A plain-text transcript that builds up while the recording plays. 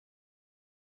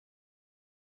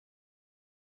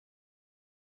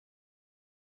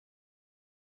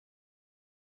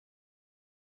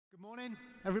Morning,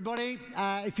 everybody.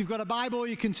 If you've got a Bible,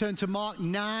 you can turn to Mark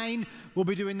 9. We'll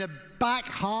be doing the back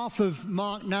half of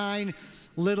Mark 9,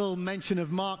 little mention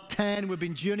of Mark 10. We've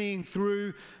been journeying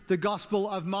through the Gospel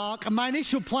of Mark. And my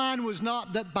initial plan was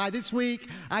not that by this week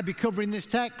I'd be covering this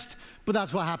text, but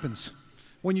that's what happens.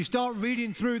 When you start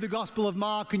reading through the Gospel of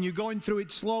Mark and you're going through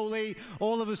it slowly,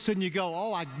 all of a sudden you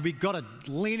go, we've got to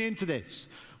lean into this.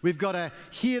 We've got to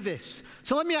hear this.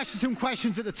 So let me ask you some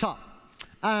questions at the top.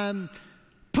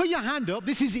 Put your hand up.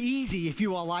 This is easy if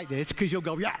you are like this, because you'll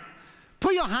go, yeah.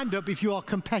 Put your hand up if you are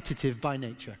competitive by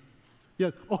nature.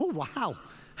 You're, oh, wow,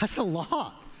 that's a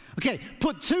lot. Okay,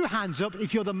 put two hands up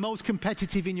if you're the most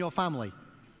competitive in your family.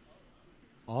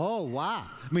 Oh, wow.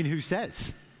 I mean, who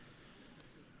says?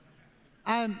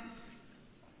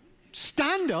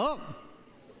 Stand up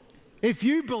if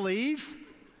you believe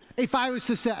if I was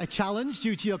to set a challenge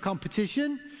due to your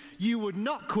competition, you would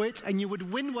not quit and you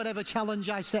would win whatever challenge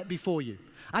I set before you.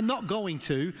 I'm not going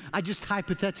to. I just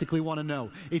hypothetically want to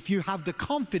know if you have the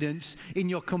confidence in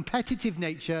your competitive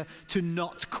nature to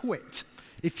not quit.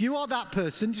 If you are that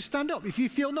person, just stand up. If you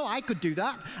feel, no, I could do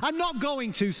that, I'm not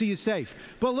going to, so you're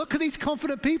safe. But look at these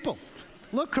confident people.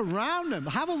 Look around them.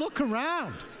 Have a look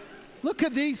around. Look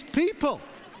at these people.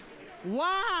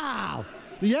 Wow.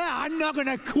 Yeah, I'm not going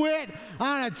to quit.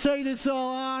 I'm going to take this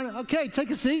all on. Okay,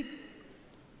 take a seat.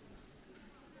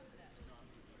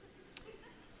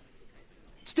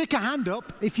 Stick a hand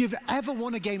up if you've ever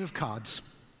won a game of cards.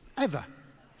 Ever.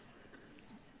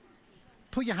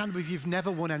 Put your hand up if you've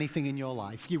never won anything in your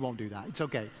life. You won't do that. It's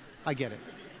okay. I get it.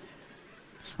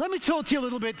 Let me talk to you a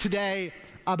little bit today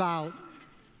about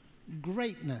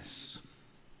greatness.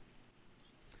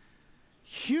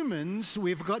 Humans,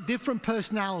 we've got different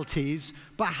personalities,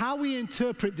 but how we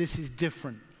interpret this is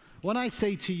different. When I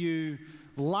say to you,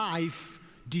 life,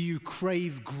 do you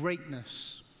crave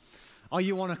greatness? Are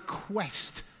you on a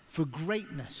quest for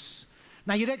greatness?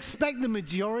 Now, you'd expect the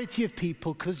majority of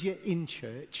people, because you're in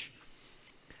church,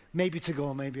 maybe to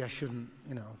go, maybe I shouldn't,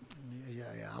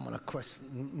 I'm on a quest,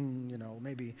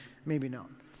 maybe not.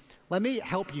 Let me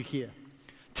help you here.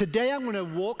 Today, I'm going to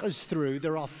walk us through,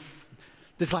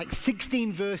 there's like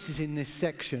 16 verses in this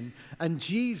section, and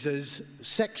Jesus,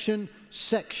 section,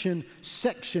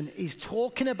 is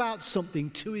talking about something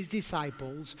to his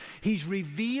disciples. He's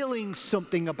revealing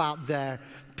something about their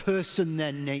person,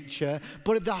 their nature.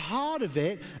 But at the heart of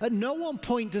it, at no one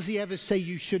point does he ever say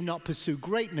you should not pursue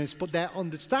greatness, but their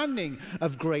understanding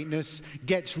of greatness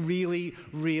gets really,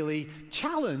 really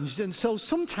challenged. And so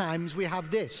sometimes we have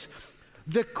this.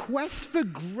 The quest for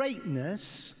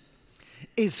greatness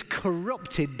is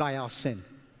corrupted by our sin.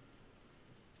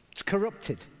 It's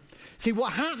corrupted. See,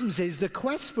 what happens is the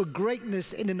quest for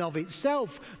greatness in and of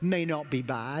itself may not be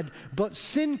bad, but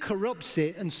sin corrupts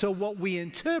it, and so what we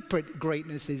interpret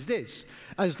greatness is this: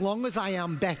 as long as I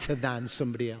am better than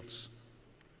somebody else,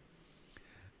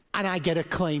 and I get a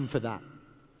claim for that.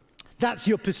 That's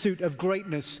your pursuit of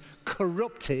greatness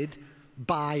corrupted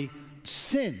by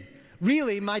sin.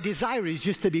 Really, my desire is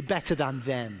just to be better than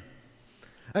them.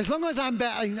 As long as I'm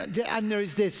better, and there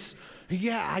is this,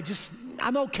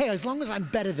 I'm okay. As long as I'm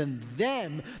better than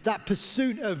them, that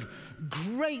pursuit of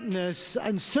greatness,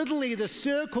 and suddenly the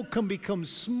circle can become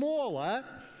smaller,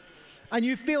 and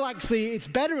you feel actually it's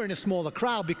better in a smaller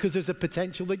crowd because there's a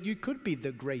potential that you could be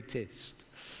the greatest.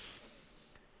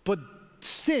 But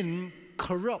sin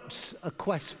corrupts a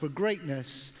quest for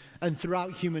greatness, and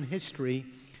throughout human history,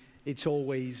 it's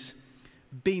always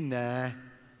been there.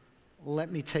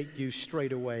 Let me take you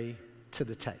straight away to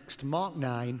the text. Mark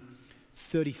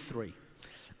 9:33.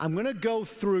 I'm going to go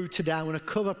through today. I'm going to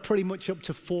cover pretty much up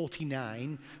to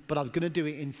 49, but I'm going to do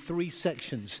it in three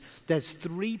sections. There's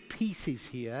three pieces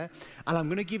here, and I'm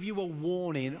going to give you a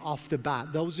warning off the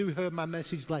bat. Those who heard my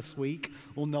message last week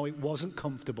will know it wasn't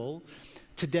comfortable.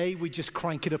 Today, we just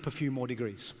crank it up a few more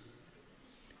degrees.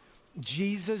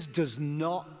 Jesus does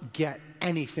not get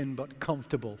anything but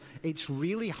comfortable. It's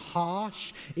really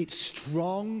harsh, it's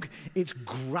strong, it's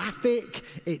graphic,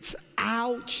 it's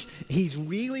ouch. He's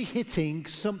really hitting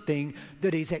something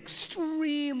that is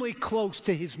extremely close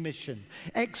to his mission,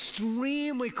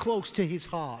 extremely close to his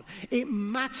heart. It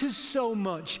matters so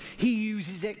much, he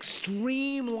uses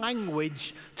extreme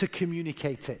language to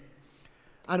communicate it.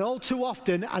 And all too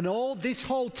often, and all this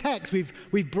whole text,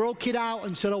 we've broke it out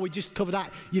and said, we just cover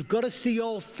that. You've got to see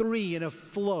all three in a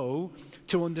flow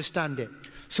to understand it.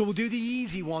 So we'll do the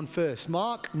easy one first.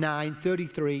 Mark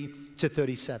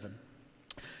 9:33-37.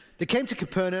 They came to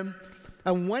Capernaum,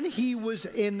 and when he was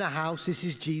in the house, this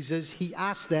is Jesus, he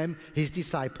asked them, his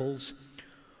disciples,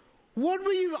 what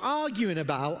were you arguing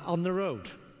about on the road?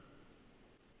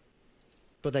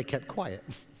 But they kept quiet.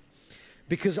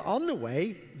 because on the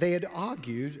way, they had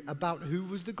argued about who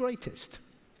was the greatest.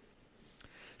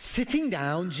 Sitting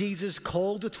down, Jesus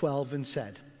called the 12 and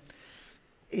said,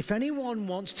 if anyone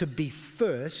wants to be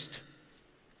first,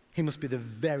 he must be the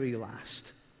very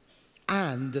last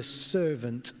and the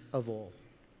servant of all.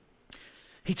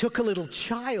 He took a little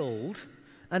child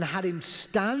and had him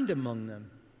stand among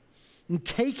them. And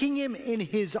taking him in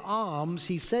his arms,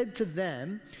 he said to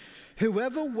them,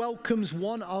 whoever welcomes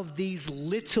one of these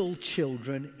little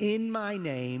children in my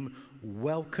name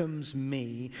welcomes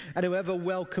me. And whoever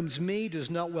welcomes me does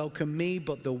not welcome me,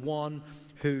 but the one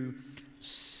who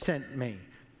sent me.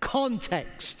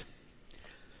 Context.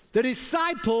 The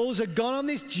disciples have gone on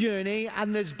this journey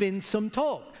and there's been some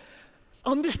talk.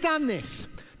 Understand this.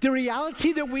 The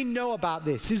reality that we know about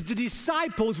this is the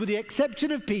disciples, with the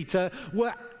exception of Peter,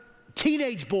 were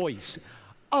teenage boys,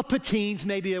 upper teens,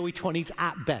 maybe early 20s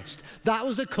at best. That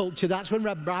was a culture. That's when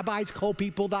rabbis call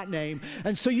people that name.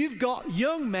 And so you've got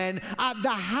young men at the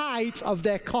height of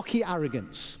their cocky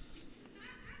arrogance.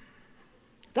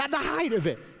 At the height of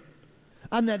it.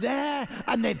 And they're there,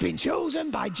 and they've been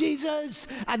chosen by Jesus,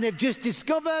 and they've just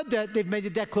discovered that they've made a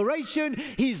declaration,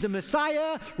 he's the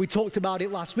Messiah. We talked about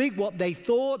it last week, what they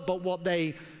thought, but what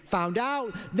they found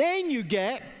out. Then you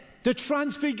get the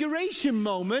transfiguration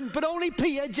moment, but only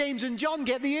Peter, James, and John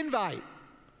get the invite.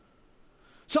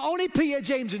 So only Peter,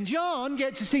 James, and John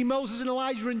get to see Moses and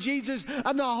Elijah and Jesus,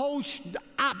 and the whole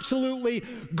absolutely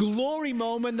glory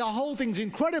moment. The whole thing's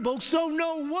incredible. So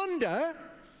no wonder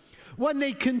when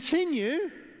they continue,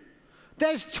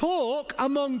 there's talk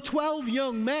among 12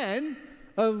 young men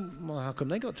of, well, how come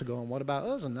they got to go and what about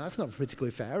us? And that's not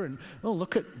particularly fair. And, oh,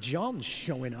 look at John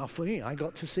showing off. I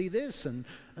got to see this. And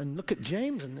look at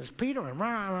James and there's Peter. And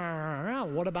rah, rah, rah, rah.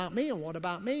 What about me? And what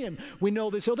about me? And we know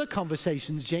there's other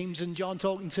conversations. James and John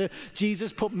talking to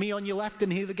Jesus, put me on your left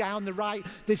and here the guy on the right.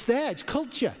 It's there. It's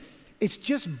culture. It's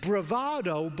just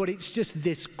bravado, but it's just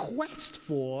this quest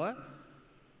for,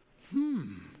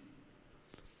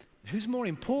 who's more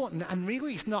important? And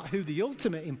really, it's not who the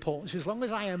ultimate importance, as long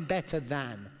as I am better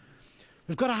than.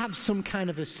 We've got to have some kind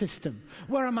of a system.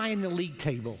 Where am I in the league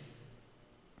table?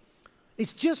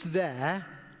 It's just there.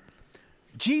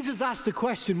 Jesus asked the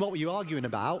question, what were you arguing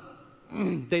about?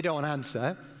 They don't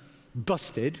answer.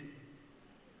 Busted.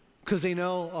 Because they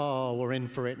know, oh, we're in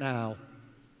for it now.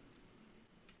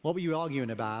 What were you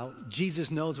arguing about?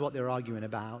 Jesus knows what they're arguing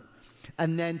about.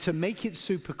 And then to make it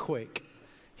super quick,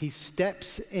 he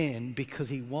steps in because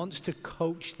he wants to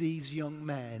coach these young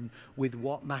men with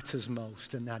what matters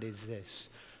most, and that is this.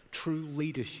 True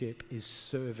leadership is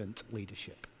servant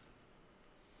leadership.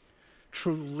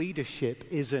 True leadership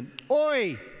isn't,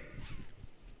 oi!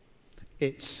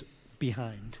 It's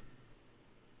behind.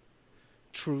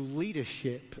 True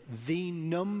leadership, the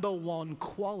number one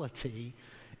quality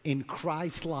in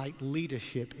Christ-like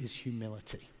leadership is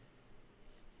humility.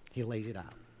 He lays it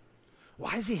out.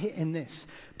 Why is he hitting this?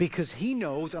 Because he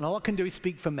knows, and all I can do is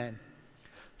speak for men.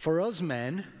 For us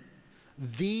men,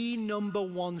 the number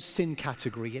one sin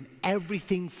category, and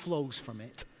everything flows from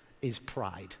it, is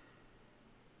pride.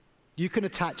 You can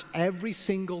attach every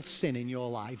single sin in your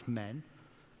life, men,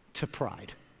 to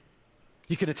pride.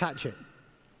 You can attach it.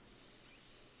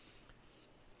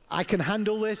 I can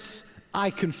handle this. I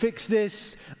can fix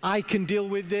this, I can deal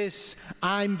with this,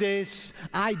 I'm this,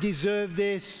 I deserve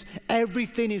this.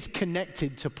 Everything is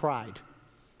connected to pride.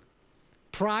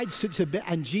 Pride's such a bit,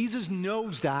 and Jesus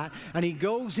knows that, and he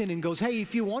goes in and goes, hey,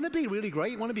 if you want to be really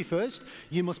great, you want to be first,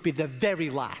 you must be the very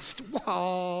last.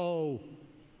 Whoa!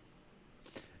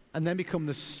 And then become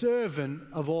the servant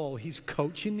of all. He's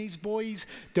coaching these boys.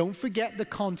 Don't forget the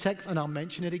context, and I'll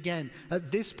mention it again.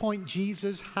 At this point,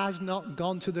 Jesus has not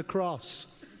gone to the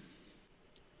cross.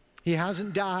 He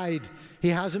hasn't died. He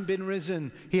hasn't been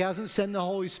risen. He hasn't sent the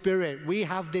Holy Spirit. We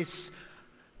have this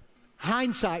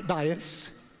hindsight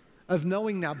bias of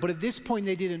knowing that. But at this point,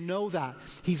 they didn't know that.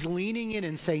 He's leaning in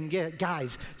and saying, yeah,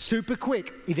 guys, super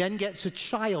quick. He then gets a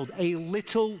child, a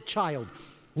little child.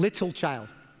 Little child.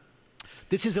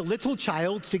 This is a little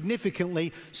child,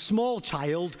 significantly small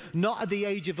child, not at the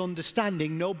age of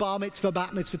understanding. No bar mitzvah,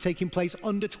 bat mitzvah taking place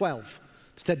under 12.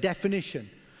 It's the definition.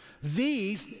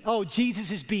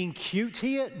 Jesus is being cute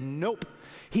here? Nope.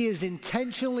 He is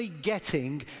intentionally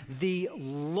getting the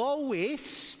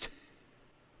lowest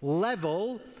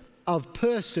level of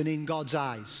person in God's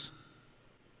eyes.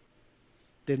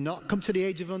 They've not come to the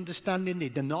age of understanding.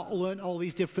 They've not learned all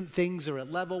these different things. They're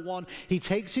at level 1. He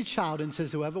takes a child and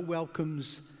says, whoever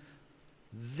welcomes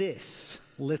this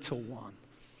little one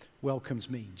welcomes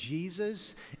me.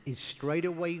 Jesus is straight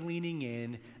away leaning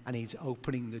in, and he's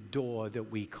opening the door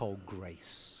that we call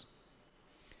grace.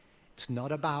 It's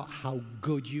not about how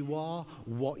good you are,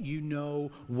 what you know,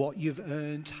 what you've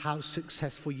earned, how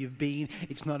successful you've been.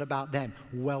 It's not about them.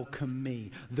 Welcome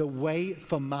me. The way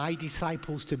for my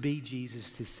disciples to be,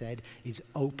 Jesus has said, is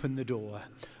open the door.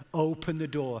 Open the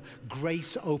door.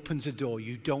 Grace opens the door.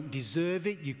 You don't deserve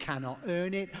it. You cannot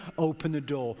earn it. Open the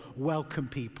door. Welcome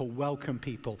people. Welcome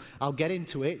people. I'll get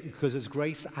into it because there's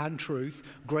grace and truth.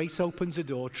 Grace opens the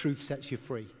door. Truth sets you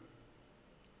free.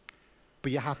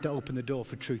 But you have to open the door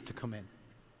for truth to come in.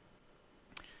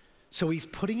 So he's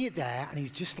putting it there and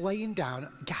he's just laying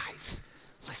down, guys,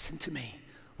 listen to me.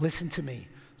 Listen to me.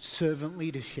 Servant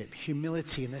leadership,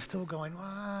 humility. And they're still going,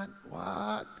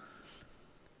 what?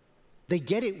 They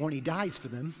get it when he dies for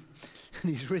them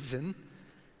and he's risen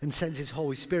and sends his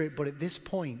Holy Spirit. But at this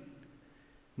point,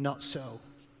 not so.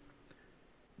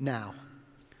 Now,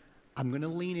 I'm going to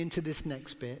lean into this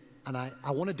next bit, and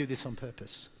I want to do this on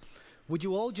purpose. Would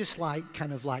you all just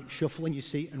kind of shuffle in your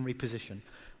seat and reposition?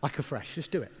 Like a fresh, just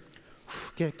do it.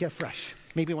 Get fresh.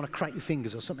 Maybe you want to crack your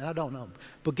fingers or something, I don't know.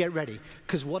 But get ready,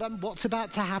 because what's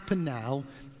about to happen now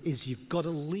is you've got to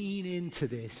lean into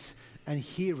this and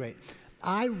hear it.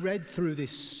 I read through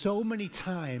this so many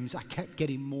times, I kept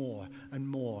getting more and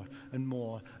more and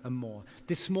more and more.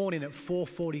 This morning at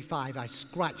 4:45, I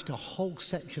scratched a whole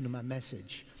section of my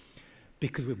message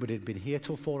because we would have been here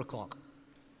till 4 o'clock.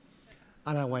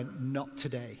 And I went, not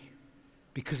today,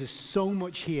 because there's so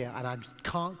much here and I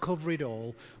can't cover it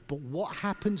all. But what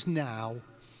happens now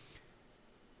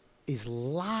is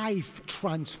life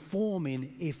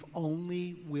transforming if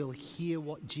only we'll hear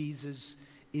what Jesus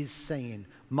is saying.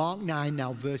 Mark 9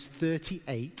 now, verse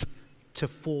 38 to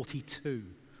 42.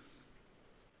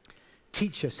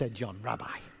 Teacher, said John,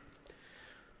 Rabbi,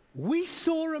 we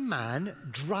saw a man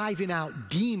driving out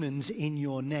demons in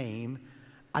your name,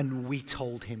 and we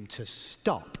told him to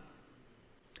stop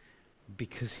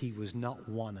because he was not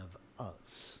one of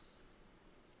us.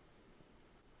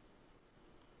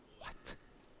 What?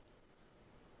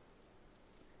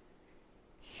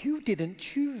 You didn't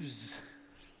choose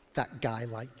that guy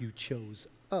like you chose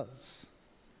us.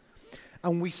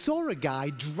 And we saw a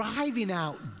guy driving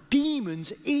out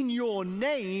demons in your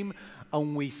name,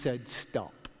 and we said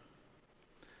stop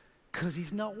because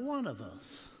he's not one of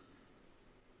us.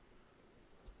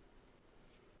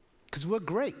 Because we're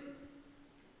great.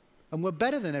 And we're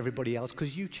better than everybody else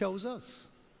because you chose us.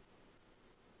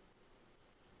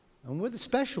 And we're the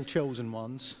special chosen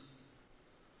ones.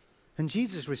 And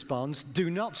Jesus responds, do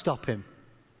not stop him.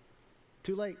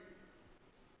 Too late.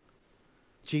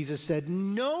 Jesus said,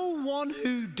 no one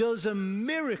who does a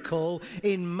miracle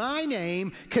in my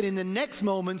name can in the next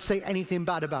moment say anything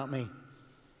bad about me.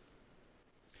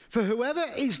 For whoever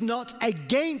is not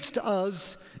against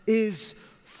us is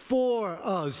for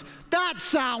us. That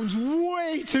sounds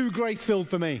way too grace-filled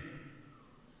for me.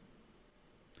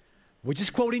 We're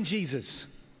just quoting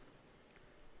Jesus.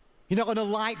 You're not going to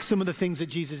like some of the things that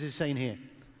Jesus is saying here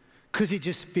because it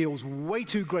just feels way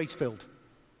too grace-filled.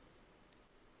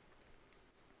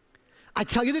 I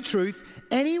tell you the truth,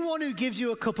 anyone who gives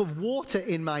you a cup of water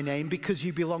in my name because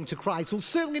you belong to Christ will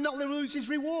certainly not lose his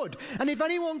reward. And if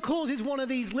anyone causes one of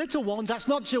these little ones, that's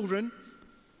not children.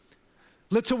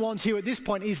 Little ones here at this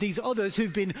point is these others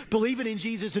who've been believing in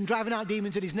Jesus and driving out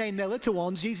demons in his name. They're little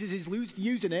ones. Jesus is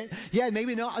using it. Yeah,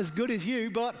 maybe not as good as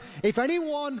you, but if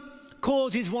anyone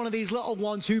causes one of these little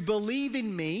ones who believe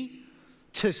in me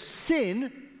to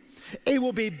sin, it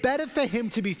will be better for him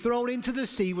to be thrown into the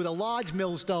sea with a large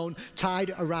millstone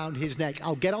tied around his neck.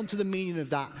 I'll get onto the meaning of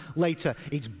that later.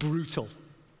 It's brutal.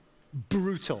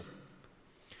 Brutal.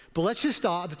 But let's just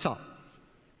start at the top.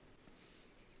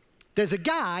 There's a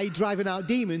guy driving out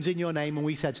demons in your name, and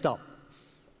we said stop.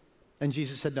 And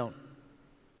Jesus said don't.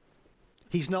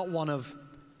 He's not one of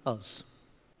us.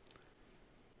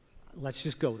 Let's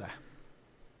just go there.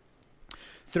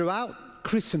 Throughout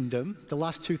Christendom, the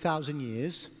last 2,000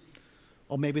 years,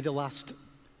 or maybe the last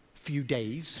few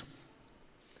days,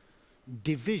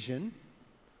 division,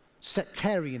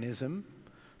 sectarianism,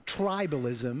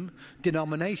 tribalism,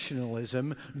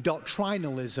 denominationalism,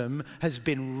 doctrinalism has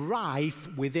been rife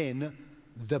within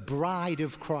the bride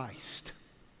of Christ.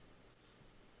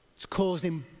 It's caused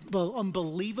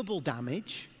unbelievable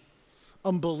damage,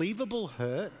 unbelievable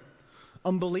hurt,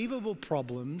 unbelievable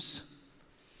problems.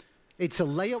 It's a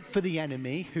layup for the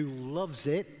enemy who loves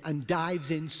it and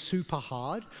dives in super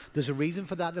hard. There's a reason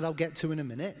for that I'll get to in a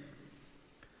minute.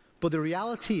 But the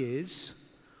reality is,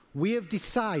 we have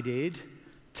decided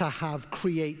to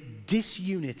create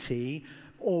disunity,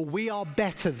 or we are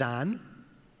better than.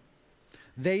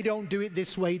 They don't do it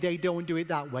this way, they don't do it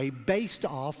that way, based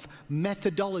off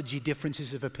methodology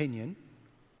differences of opinion.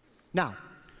 Now,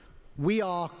 We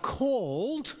are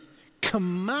called,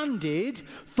 commanded,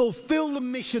 fulfill the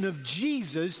mission of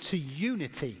Jesus to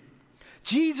unity.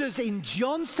 Jesus in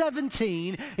John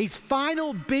 17, his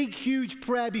final big huge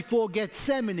prayer before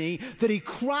Gethsemane that he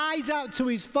cries out to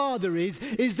his Father is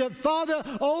that, Father,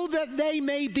 oh, that they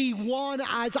may be one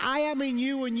as I am in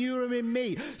you and you are in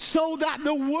me, so that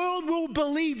the world will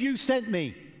believe you sent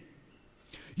me.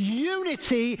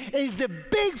 Unity is the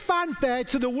big fanfare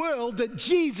to the world that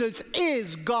Jesus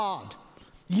is God.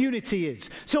 Unity is.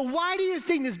 So why do you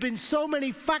think there's been so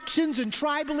many factions and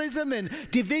tribalism and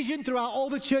division throughout all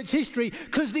the church history?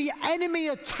 Because the enemy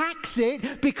attacks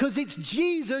it because it's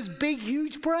Jesus' big,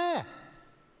 huge prayer.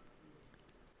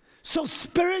 So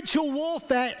spiritual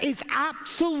warfare is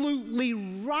absolutely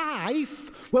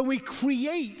rife when we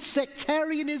create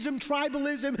sectarianism,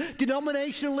 tribalism,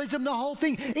 denominationalism, the whole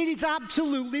thing. It is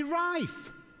absolutely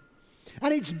rife.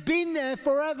 And it's been there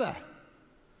forever.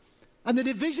 And the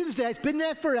division's there, it's been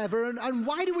there forever, and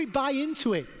why do we buy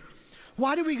into it?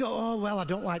 Why do we go, oh, well, I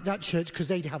don't like that church because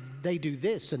they do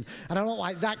this, and I don't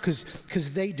like that because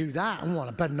they do that, and well,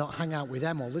 I better not hang out with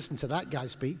them or listen to that guy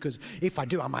speak, because if I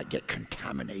do, I might get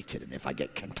contaminated, and if I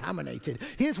get contaminated,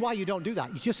 here's why you don't do that.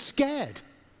 You're just scared.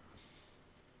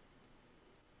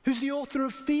 Who's the author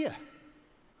of fear?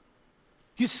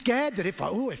 You're scared that if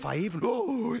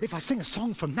I sing a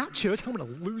song from that church, I'm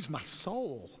going to lose my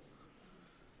soul.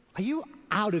 Are you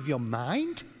out of your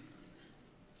mind?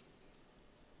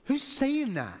 Who's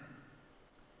saying that?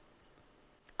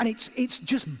 And it's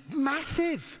just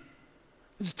massive.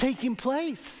 It's taking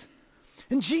place.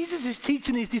 And Jesus is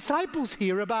teaching his disciples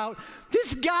here about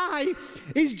this guy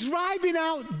is driving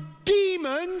out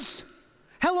demons.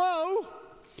 Hello?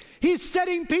 He's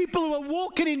setting people who are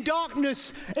walking in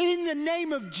darkness in the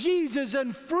name of Jesus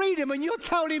and freedom, and you're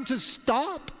telling him to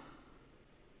stop?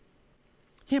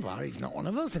 Yeah, but he's not one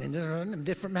of us, and there are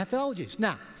different methodologies.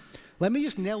 Now, let me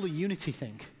just nail the unity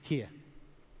thing here.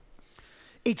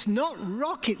 It's not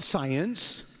rocket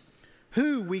science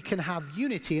who we can have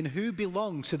unity and who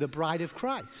belongs to the bride of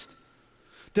Christ.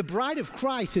 The bride of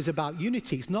Christ is about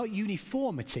unity, it's not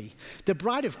uniformity. The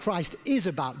bride of Christ is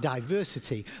about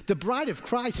diversity. The bride of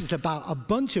Christ is about a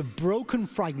bunch of broken,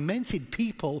 fragmented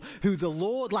people who the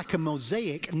Lord, like a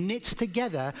mosaic, knits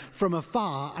together from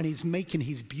afar, and is making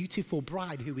his beautiful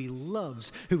bride who he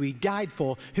loves, who he died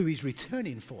for, who he's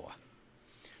returning for.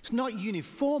 It's not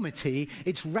uniformity,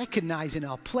 it's recognizing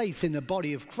our place in the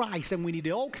body of Christ, and we need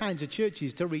all kinds of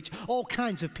churches to reach all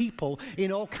kinds of people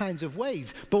in all kinds of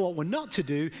ways. But what we're not to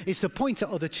do is to point at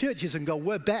other churches and go,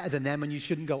 we're better than them and you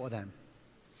shouldn't go to them.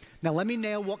 Now let me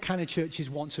nail what kind of church is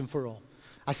once and for all.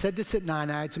 I said this at 9,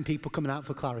 I had some people coming out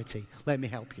for clarity. Let me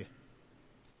help you.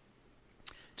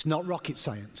 It's not rocket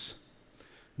science.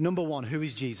 Number one, who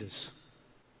is Jesus?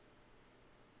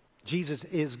 Jesus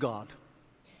is God.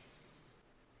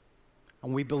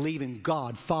 And we believe in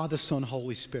God, Father, Son,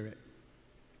 Holy Spirit.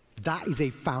 That is a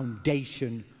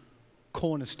foundation,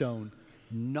 cornerstone,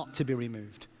 not to be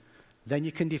removed. Then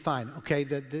you can define, okay,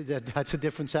 that's a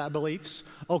different set of beliefs.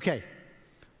 Okay,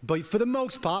 but for the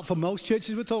most part, for most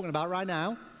churches we're talking about right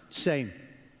now, same.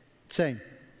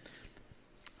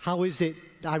 How is it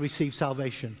I receive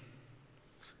salvation?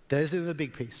 There's the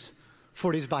big piece.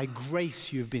 For it is by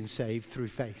grace you've been saved through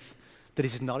faith. That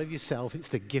it is not of yourself, it's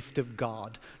the gift of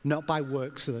God, not by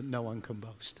works so that no one can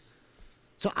boast.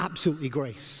 So absolutely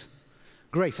grace.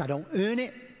 Grace, I don't earn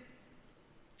it.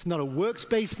 It's not a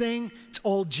works-based thing. It's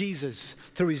all Jesus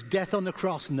through his death on the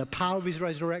cross and the power of his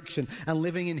resurrection and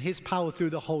living in his power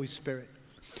through the Holy Spirit.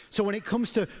 So when it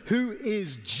comes to who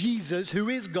is Jesus, who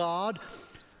is God,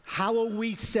 how are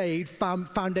we saved,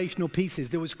 foundational pieces.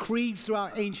 There was creeds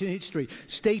throughout ancient history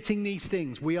stating these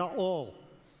things. We are all.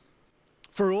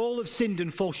 For all have sinned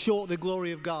and fall short of the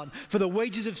glory of God. For the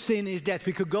wages of sin is death.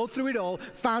 We could go through it all,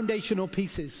 foundational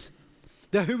pieces.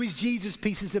 The who is Jesus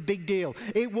piece is a big deal.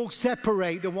 It will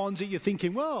separate the ones that you're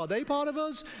thinking, well, are they part of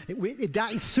us?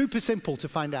 That is super simple to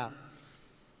find out.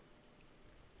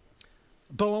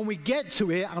 But when we get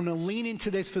to it, I'm going to lean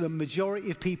into this for the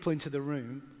majority of people into the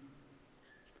room.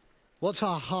 What's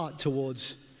our heart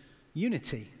towards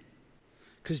unity?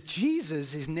 Because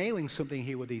Jesus is nailing something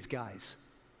here with these guys.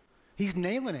 He's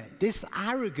nailing it. This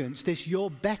arrogance, this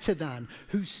you're better than,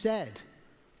 who said?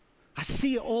 I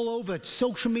see it all over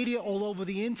social media, all over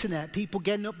the internet. People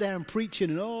getting up there and preaching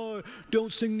and, oh,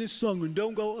 don't sing this song and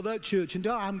don't go to that church. And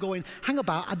I'm going, hang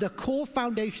about, at the core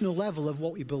foundational level of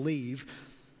what we believe,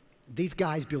 these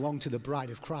guys belong to the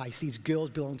bride of Christ. These girls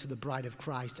belong to the bride of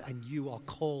Christ. And you are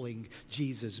calling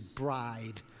Jesus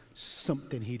bride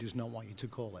something he does not want you to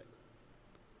call it.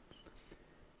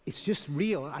 it's just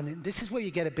real. And this is where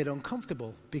you get a bit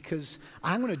uncomfortable, because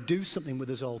I'm going to do something with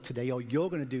us all today, or you're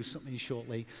going to do something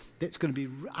shortly that's going to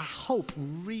be, I hope,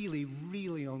 really,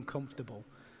 really uncomfortable.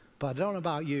 But I don't know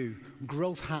about you,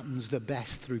 growth happens the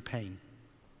best through pain.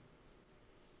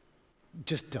 It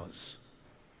just does.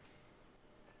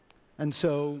 And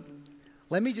so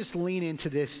let me just lean into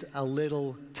this a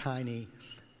little tiny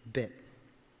bit.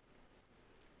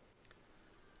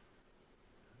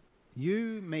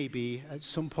 You maybe at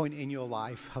some point in your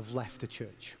life have left a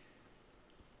church.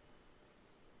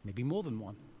 Maybe more than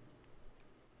one.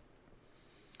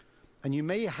 And you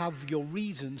may have your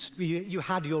reasons, you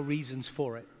had your reasons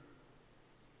for it.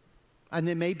 And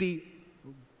there may be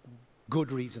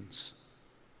good reasons.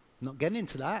 I'm not getting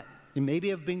into that. There maybe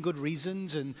have been good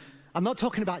reasons, and I'm not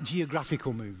talking about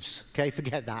geographical moves, okay?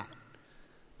 Forget that.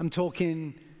 I'm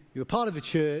talking you were part of a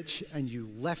church and you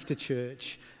left a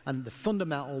church, and the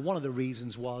fundamental, one of the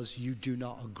reasons was you do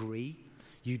not agree,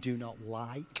 you do not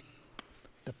like.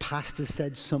 The pastor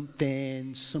said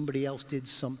something, somebody else did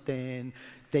something,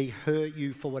 they hurt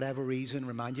you for whatever reason.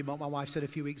 Remind you what my wife said a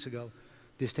few weeks ago.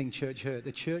 This thing, church hurt.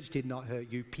 The church did not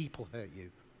hurt you, people hurt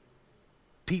you.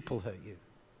 People hurt you.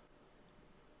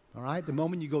 All right? The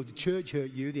moment you go to church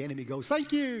hurt you, the enemy goes,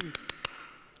 thank you.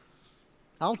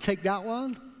 I'll take that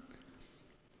one.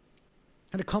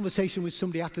 I had a conversation with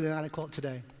somebody after the 9 o'clock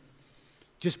today,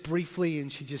 just briefly,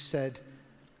 and she just said,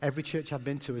 every church I've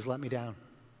been to has let me down.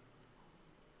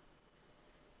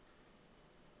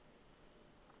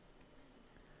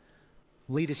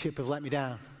 Leadership have let me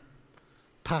down.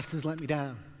 Pastors let me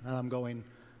down. And I'm going,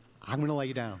 I'm going to let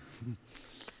you down.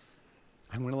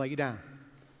 I'm going to let you down.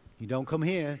 You don't come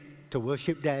here to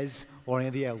worship Des or any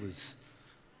of the elders.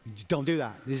 You just don't do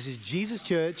that. This is Jesus'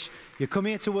 church. You come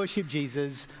here to worship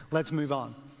Jesus. Let's move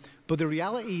on. But the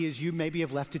reality is you maybe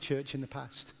have left a church in the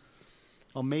past.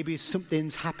 Or maybe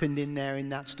something's happened in there in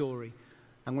that story.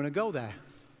 I'm going to go there.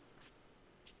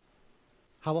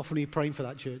 How often are you praying for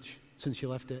that church since you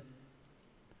left it?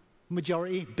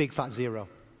 Majority, big fat zero.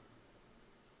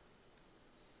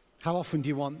 How often do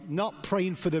you want, not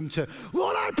praying for them to,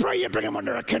 Lord, I pray you bring them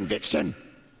under a conviction.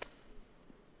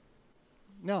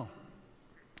 No.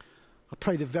 I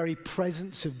pray the very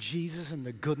presence of Jesus and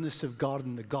the goodness of God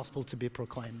and the gospel to be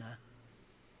proclaimed there.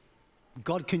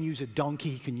 God can use a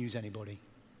donkey, he can use anybody.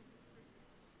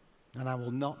 And I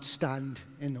will not stand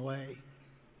in the way,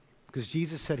 because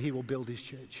Jesus said he will build his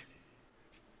church.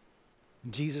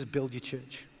 And Jesus, build your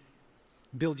church.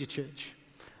 Build your church.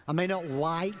 I may not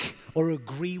like or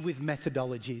agree with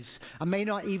methodologies. I may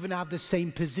not even have the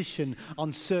same position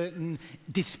on certain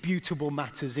disputable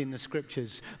matters in the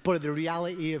scriptures. But the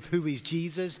reality of who is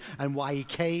Jesus and why he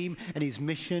came and his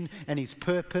mission and his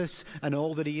purpose and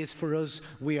all that he is for us,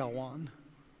 we are one.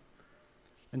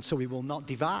 And so we will not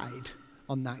divide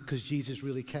on that, because Jesus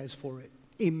really cares for it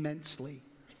immensely.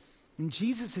 And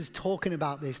Jesus is talking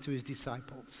about this to his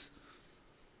disciples.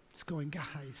 He's going,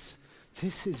 guys,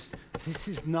 this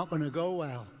is not going to go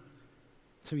well.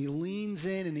 So he leans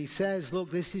in and he says, look,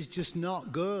 this is just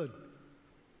not good.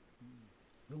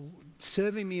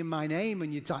 Serving me in my name,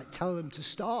 and you tell them to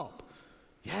stop.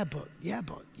 Yeah, but.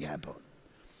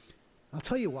 I'll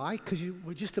tell you why, because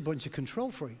we're just a bunch of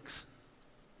control freaks.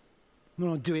 We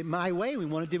want to do it my way. We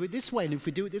want to do it this way. And if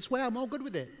we do it this way, I'm all good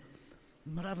with it.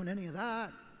 I'm not having any of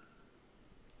that.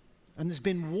 And there's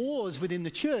been wars within the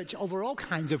church over all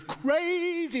kinds of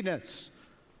craziness.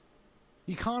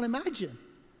 You can't imagine.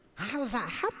 How does that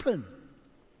happen?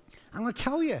 I'm going to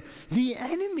tell you, the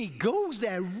enemy goes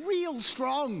there real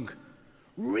strong,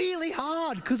 really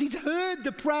hard, because he's heard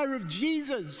the prayer of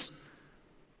Jesus.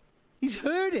 He's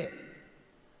heard it.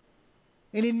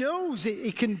 And he knows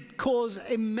it can cause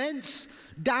immense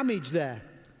damage there.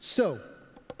 So,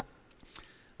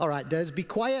 all right, Des, be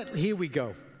quiet. Here we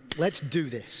go. Let's do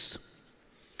this.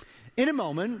 In a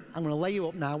moment, I'm going to lay you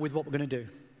up now with what we're going to do.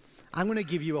 I'm going to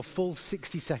give you a full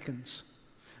 60 seconds.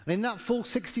 And in that full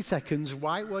 60 seconds,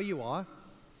 right where you are,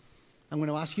 I'm going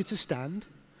to ask you to stand.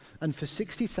 And for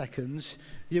 60 seconds,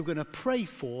 you're going to pray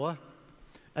for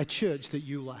a church that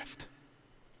you left.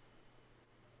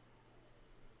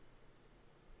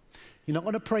 You're not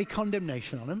going to pray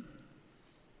condemnation on them.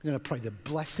 You're going to pray the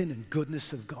blessing and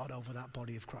goodness of God over that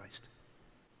body of Christ.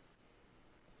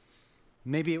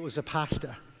 Maybe it was a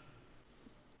pastor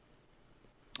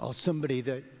or somebody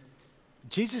that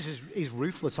Jesus is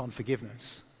ruthless on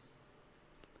forgiveness.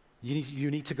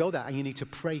 You need to go there and you need to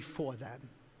pray for them.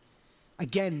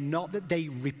 Again, not that they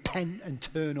repent and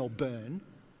turn or burn,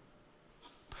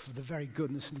 but for the very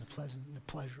goodness and the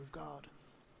pleasure of God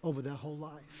over their whole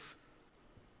life.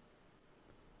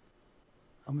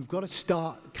 And we've got to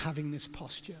start having this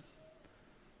posture.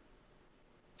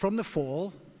 from the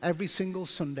fall, every single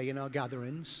Sunday in our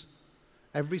gatherings,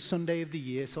 every Sunday of the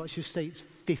year, so let's just say it's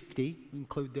 50,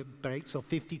 include the break, so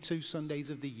 52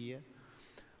 Sundays of the year,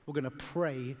 we're going to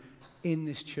pray in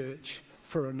this church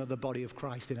for another body of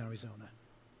Christ in Arizona.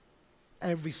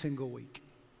 Every single week.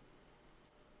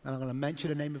 And I'm going to mention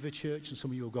the name of a church, and some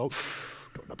of you will go,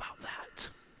 don't know about that.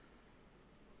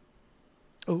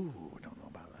 Oh, don't know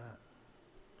about that.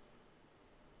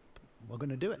 We're going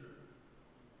to do it.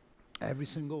 Every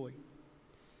single week.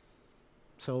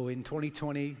 So in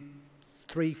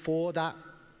 2023, for that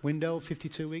window,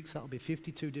 52 weeks, that'll be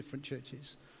 52 different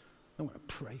churches I'm going to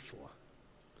pray for.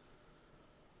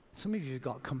 Some of you have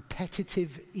got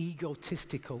competitive,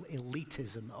 egotistical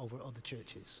elitism over other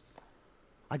churches.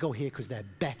 I go here because they're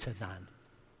better than.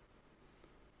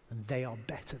 And they are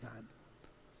better than.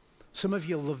 Some of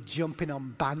you love jumping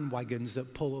on bandwagons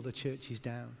that pull other churches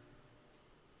down.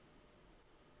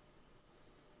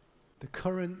 The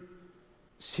current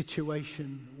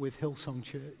situation with Hillsong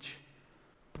Church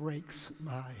breaks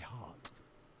my heart.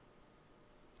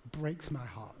 Breaks my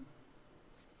heart.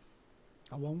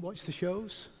 I won't watch the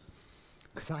shows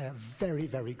because I have very,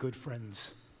 very good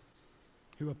friends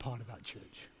who are part of that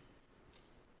church.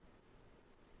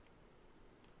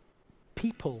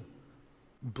 People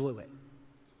blew it.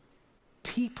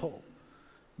 People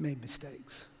made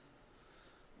mistakes.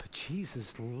 But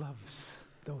Jesus loves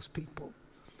those people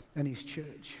and his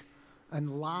church.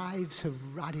 And lives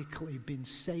have radically been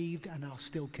saved and are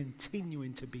still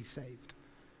continuing to be saved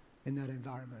in that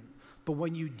environment. But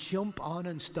when you jump on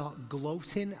and start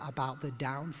gloating about the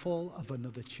downfall of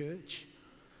another church,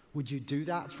 would you do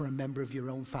that for a member of your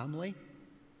own family?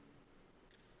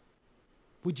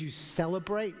 Would you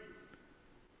celebrate?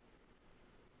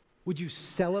 Would you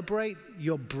celebrate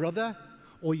your brother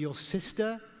or your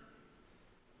sister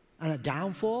and a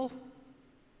downfall?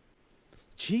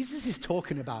 Jesus is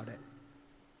talking about it.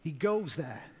 He goes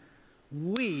there.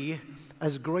 We,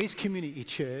 as Grace Community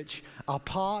Church, are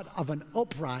part of an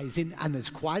uprising, and there's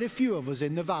quite a few of us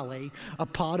in the valley, are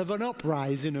part of an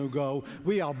uprising who go,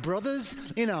 we are brothers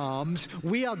in arms.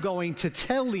 We are going to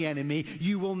tell the enemy,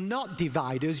 you will not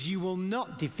divide us. You will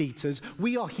not defeat us.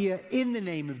 We are here in the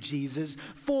name of Jesus,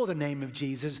 for the name of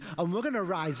Jesus, and we're going to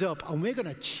rise up and we're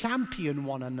going to champion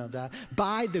one another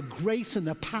by the grace and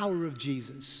the power of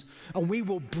Jesus. And we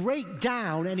will break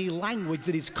down any language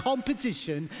that is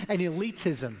competition and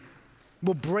elitism.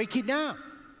 We'll break it down.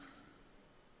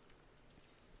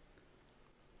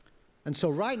 And so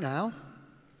right now,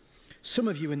 some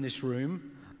of you in this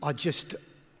room are just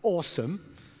awesome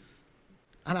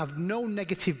and have no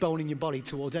negative bone in your body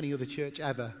towards any other church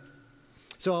ever.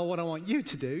 So what I want you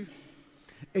to do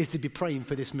is to be praying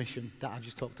for this mission that I've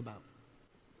just talked about.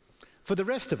 For the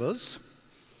rest of us,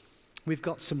 we've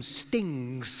got some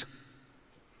stings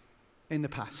in the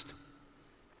past,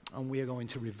 and we are going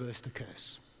to reverse the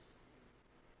curse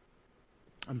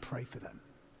and pray for them.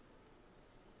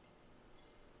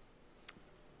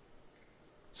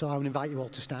 So I would invite you all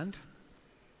to stand.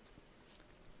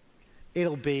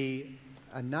 It'll be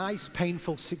a nice,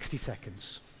 painful 60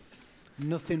 seconds.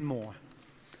 Nothing more.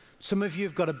 Some of you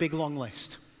have got a big, long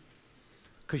list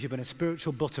because you've been a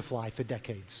spiritual butterfly for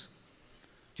decades.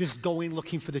 Just going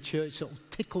looking for the church that will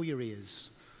tickle your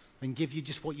ears and give you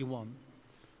just what you want.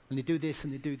 And they do this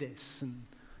and they do this. And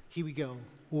here we go.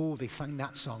 Oh, they sang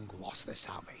that song, Lost Their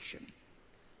Salvation.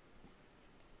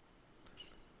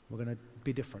 We're going to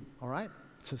be different, all right?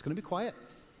 So it's going to be quiet.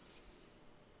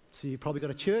 So you've probably got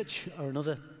a church or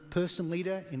another person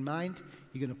leader in mind.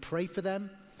 You're going to pray for them.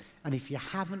 And if you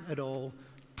haven't at all,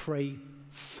 pray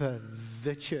for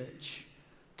the church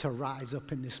to rise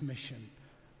up in this mission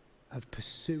of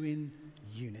pursuing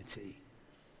unity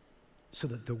so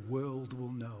that the world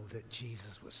will know that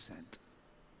Jesus was sent.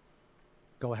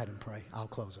 Go ahead and pray. I'll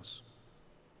close us.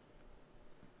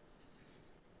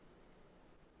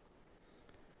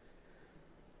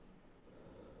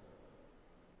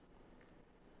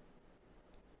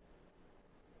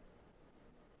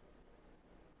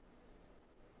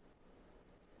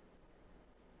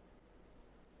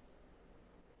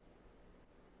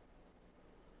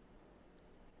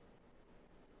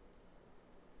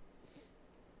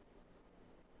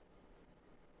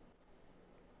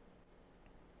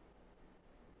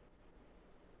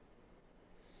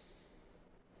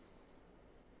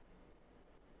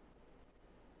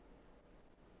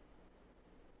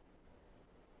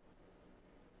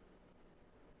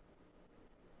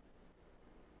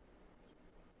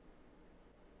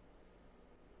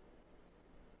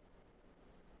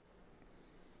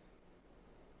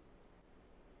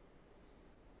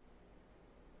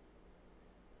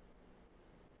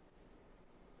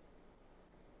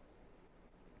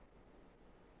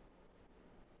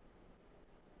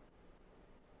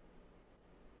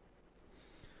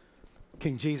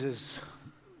 King Jesus,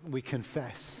 we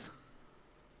confess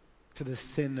to the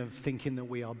sin of thinking that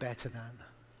we are better than.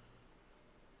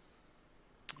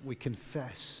 We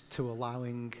confess to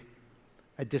allowing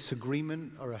a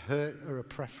disagreement or a hurt or a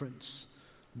preference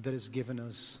that has given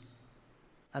us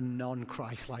a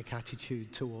non-Christ-like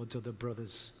attitude towards other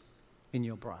brothers in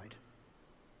your bride.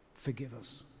 Forgive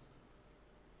us.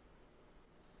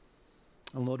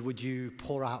 And Lord, would you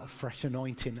pour out a fresh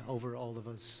anointing over all of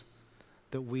us,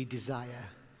 that we desire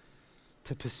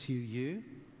to pursue you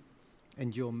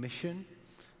and your mission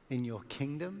in your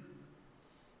kingdom,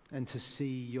 and to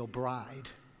see your bride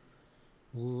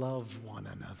love one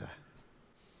another.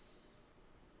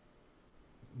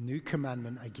 New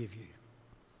commandment I give you,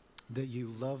 that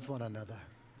you love one another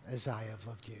as I have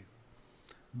loved you.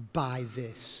 By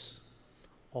this,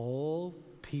 all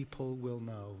people will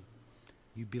know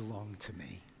you belong to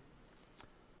me,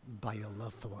 by your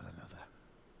love for one another.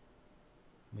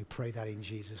 We pray that in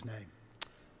Jesus' name.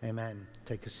 Amen.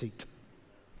 Take a seat.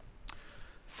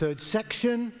 Third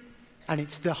section, and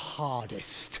it's the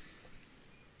hardest.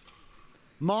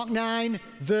 Mark 9,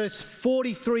 verse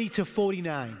 43 to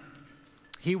 49.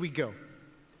 Here we go.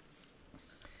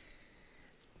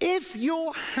 If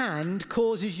your hand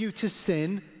causes you to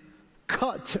sin,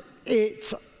 cut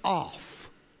it off.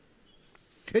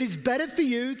 It is better for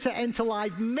you to enter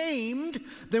life maimed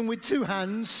than with two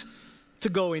hands to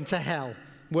go into hell,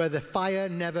 where the fire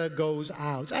never goes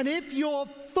out. And if your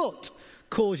foot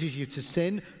causes you to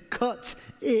sin, cut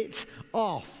it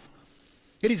off.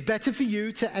 It is better for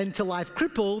you to enter life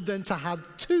crippled than to have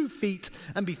 2 feet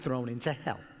and be thrown into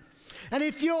hell. And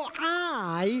if your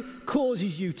eye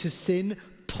causes you to sin,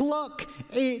 pluck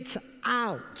it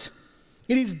out.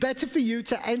 It is better for you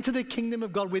to enter the kingdom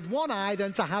of God with one eye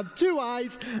than to have 2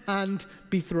 eyes and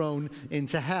be thrown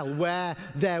into hell, where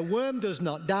their worm does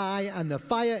not die and the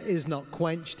fire is not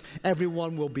quenched.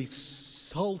 Everyone will be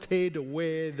salted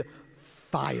with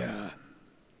fire.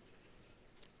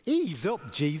 Ease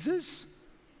up, Jesus.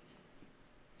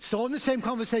 So in the same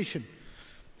conversation,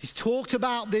 he's talked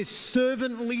about this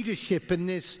servant leadership and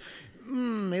this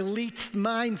elite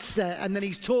mindset, and then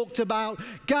he's talked about,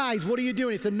 guys, what are you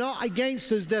doing? If they're not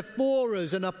against us, they're for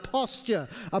us, and a posture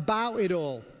about it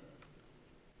all.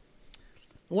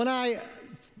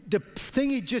 The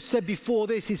thing he just said before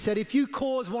this, he said, if you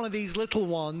cause one of these little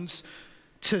ones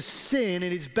to sin,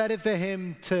 it is better for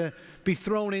him to be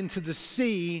thrown into the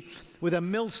sea with a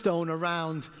millstone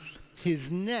around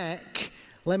his neck.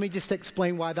 Let me just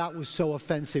explain why that was so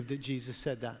offensive that Jesus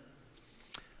said that.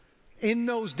 In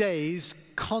those days,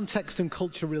 context and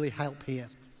culture really help here.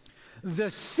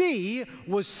 The sea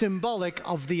was symbolic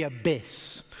of the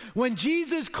abyss. When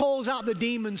Jesus calls out the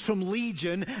demons from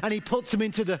Legion and he puts them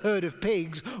into the herd of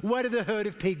pigs, where do the herd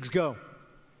of pigs go?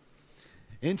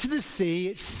 Into the sea.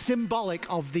 It's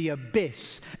symbolic of the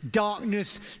abyss,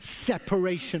 darkness,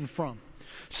 separation from.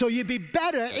 So you'd be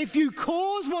better if you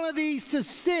cause one of these to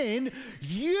sin,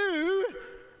 you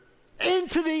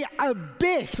into the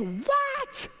abyss.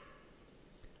 What?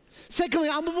 Secondly,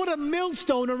 I'm going to put a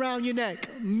millstone around your neck.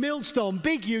 Millstone,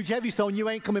 big, huge, heavy stone. You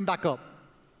ain't coming back up.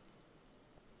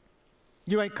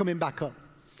 You ain't coming back up.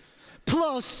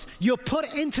 Plus, you're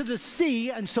put into the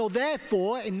sea, and so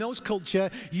therefore, in those culture,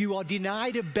 you are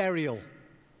denied a burial.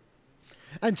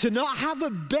 And to not have a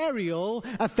burial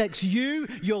affects you,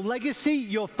 your legacy,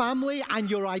 your family, and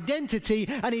your identity,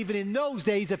 and even in those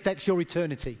days affects your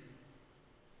eternity.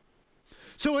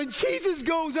 So when Jesus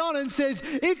goes on and says,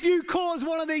 if you cause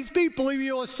one of these people who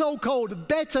you are so-called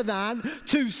better than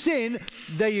to sin,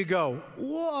 there you go.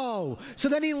 Whoa. So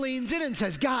then he leans in and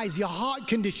says, guys, your heart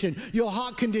condition.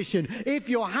 If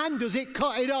your hand does it,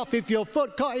 cut it off. If your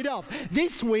foot, cut it off.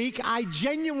 This week, I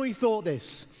genuinely thought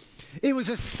this. It was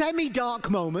a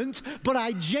semi-dark moment, but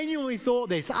I genuinely thought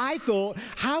this. I thought,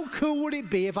 how cool would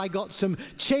it be if I got some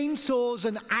chainsaws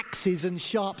and axes and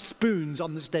sharp spoons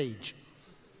on the stage?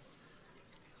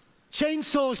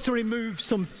 Chainsaws to remove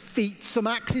some feet, some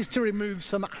axes to remove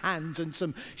some hands, and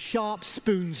some sharp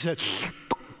spoons to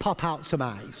pop out some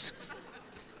eyes.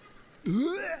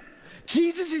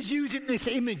 Jesus is using this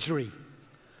imagery.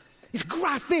 It's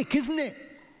graphic, isn't it?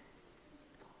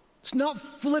 It's not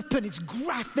flippant, it's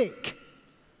graphic.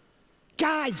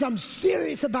 Guys, I'm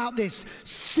serious about this.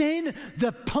 Sin,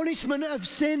 the punishment of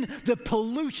sin, the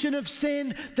pollution of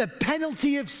sin, the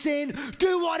penalty of sin.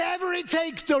 Do whatever it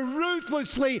takes to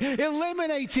ruthlessly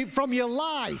eliminate it from your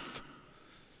life.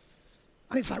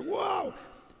 And it's like, whoa.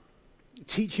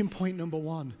 Teaching point number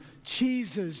 1.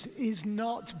 Jesus is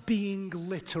not being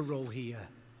literal here.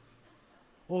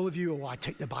 All of you, I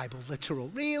take the Bible literal.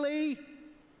 Really?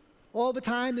 All the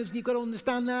time, you've got to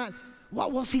understand that.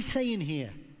 What's he saying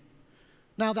here?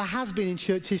 Now, there has been in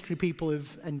church history people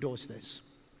who've endorsed this,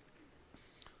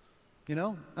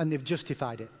 and they've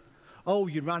justified it. Oh,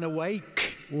 you ran away,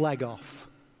 leg off.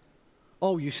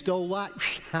 Oh, you stole that,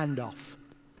 hand off.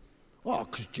 Oh,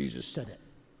 because Jesus said it.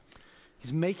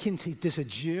 There's a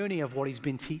journey of what he's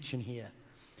been teaching here.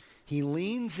 He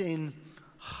leans in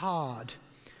hard,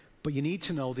 but you need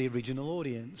to know the original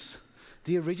audience.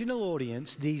 The original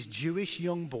audience, these Jewish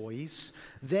young boys,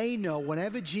 they know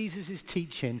whenever Jesus is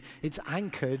teaching, it's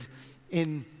anchored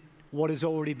in what has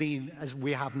already been, as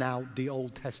we have now, the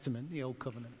Old Testament, the Old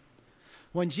Covenant.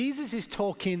 When Jesus is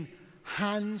talking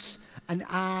hands and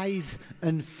eyes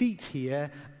and feet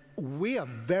here, we are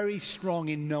very strong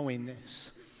in knowing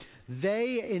this.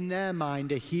 They, in their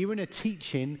mind, are hearing a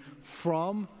teaching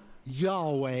from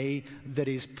Yahweh that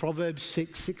is Proverbs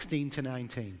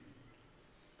 6:16-19.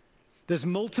 There's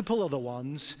multiple other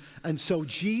ones, and so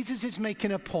Jesus is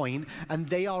making a point, and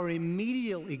they are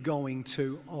immediately going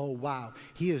to, oh wow,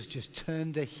 he has just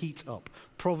turned the heat up.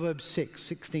 Proverbs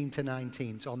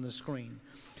 6:16-19, it's on the screen.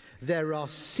 There are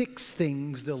 6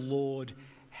 things the Lord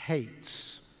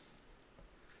hates.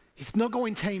 He's not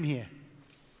going tame here.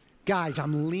 Guys,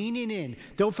 I'm leaning in.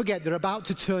 Don't forget, they're about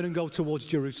to turn and go towards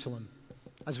Jerusalem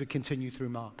as we continue through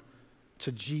Mark,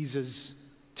 to Jesus,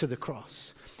 to the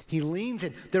cross. He leans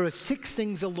in. There are 6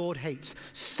 things the Lord hates,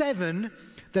 7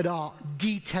 that are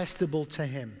detestable to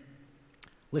him.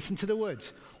 Listen to the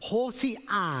words. Haughty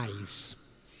eyes,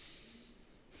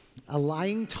 a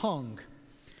lying tongue,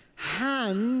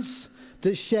 hands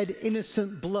that shed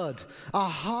innocent blood, a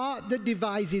heart that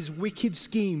devises wicked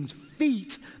schemes,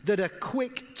 feet that are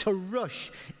quick to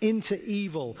rush into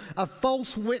evil, a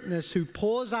false witness who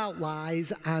pours out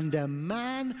lies, and a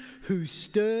man who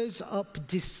stirs up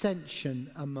dissension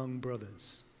among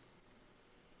brothers.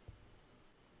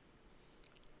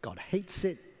 God hates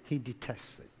it, he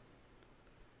detests it,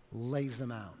 lays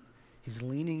them out. He's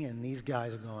leaning in, these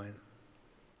guys are going,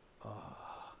 oh.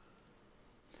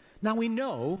 Now we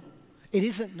know it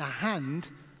isn't the hand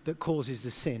that causes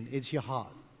the sin, it's your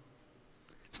heart.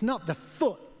 It's not the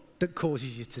foot that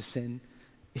causes you to sin,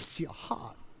 it's your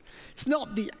heart. It's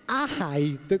not the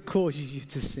eye that causes you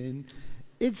to sin,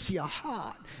 it's your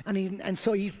heart. And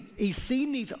so he's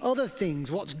seen these other things,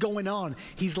 what's going on.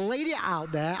 He's laid it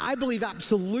out there. I believe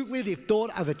absolutely they've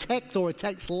thought of a text or a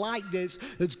text like this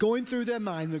that's going through their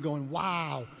mind. They're going,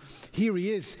 wow. Here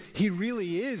he is. He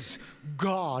really is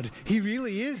God. He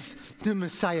really is the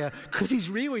Messiah, because he's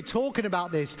really talking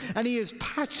about this, and he is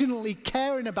passionately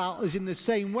caring about us in the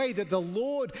same way that the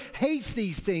Lord hates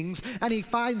these things and he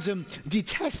finds them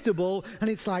detestable. And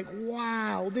it's like,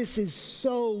 wow, this is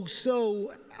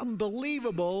so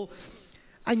unbelievable.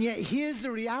 And yet here's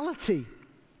the reality.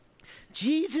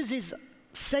 Jesus is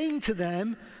saying to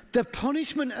them, the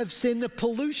punishment of sin, the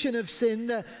pollution of sin,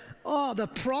 the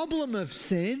problem of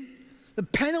sin, the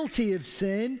penalty of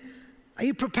sin, are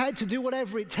you prepared to do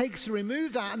whatever it takes to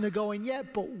remove that? And they're going, yeah,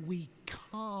 but we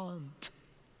can't.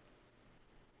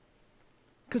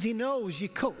 Because he knows you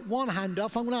cut one hand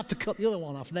off, I'm going to have to cut the other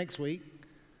one off next week.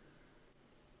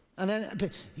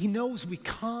 But he knows we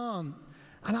can't.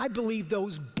 And I believe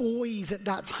those boys at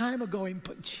that time are going,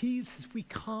 but Jesus, we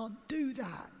can't do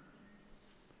that.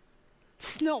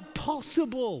 It's not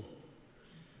possible.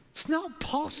 It's not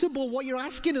possible. What you're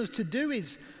asking us to do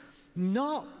is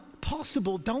not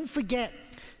possible. Don't forget,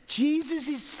 Jesus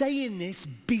is saying this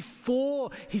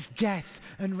before his death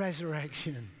and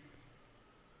resurrection.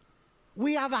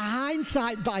 We have a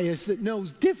hindsight bias that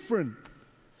knows different.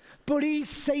 But he's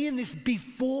saying this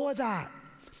before that.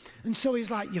 And so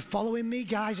he's like, you're following me,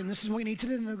 guys, and this is what you need to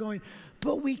do. And they're going,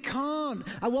 but we can't.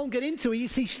 I won't get into it. You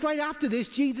see, straight after this,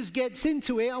 Jesus gets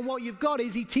into it, and what you've got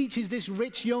is he teaches this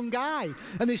rich young guy.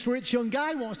 And this rich young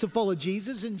guy wants to follow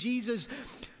Jesus, and Jesus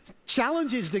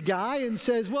challenges the guy and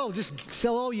says, well, just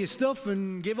sell all your stuff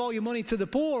and give all your money to the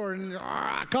poor. And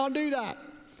I can't do that.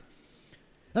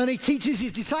 And he teaches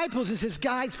his disciples and says,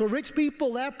 guys, for rich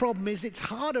people, their problem is it's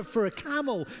harder for a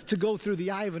camel to go through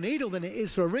the eye of a needle than it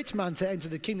is for a rich man to enter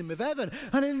the kingdom of heaven.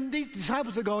 And then these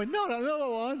disciples are going, no,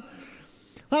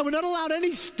 we're not allowed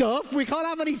any stuff. We can't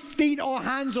have any feet or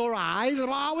hands or eyes.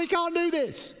 We can't do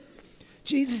this.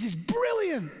 Jesus is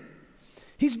brilliant.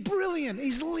 He's brilliant.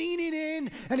 He's leaning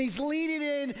in, and he's leaning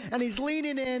in, and he's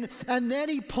leaning in, and then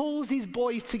he pulls his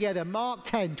boys together. Mark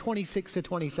 10,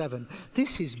 26-27.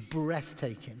 This is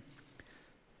breathtaking.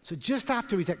 So just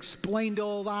after he's explained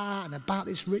all that and about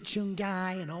this rich young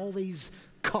guy and all these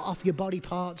cut off your body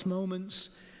parts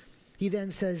moments, he then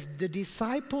says, the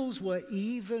disciples were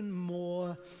even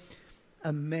more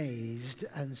amazed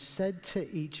and said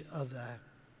to each other,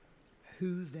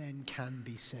 who then can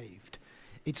be saved?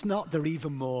 It's not they're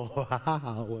even more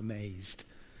amazed.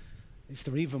 It's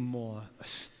they're even more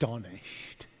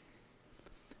astonished.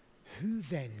 Who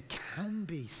then can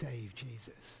be saved,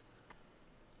 Jesus?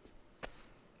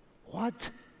 What?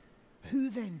 Who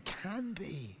then can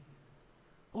be?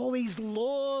 All these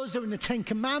laws are in the Ten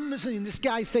Commandments, and this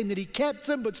guy's saying that he kept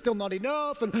them, but still not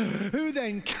enough. And who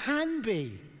then can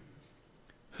be?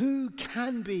 Who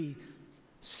can be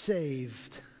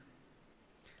saved?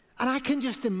 And I can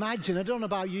just imagine, I don't know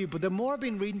about you, but the more I've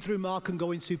been reading through Mark and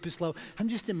going super slow, I'm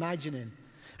just imagining.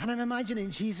 And I'm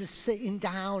imagining Jesus sitting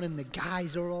down and the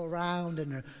guys are all around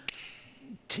and they're,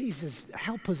 Jesus,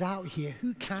 help us out here.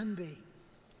 Who can be?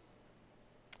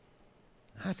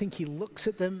 I think he looks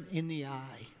at them in the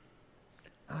eye,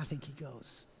 and I think he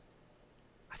goes,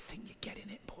 I think you're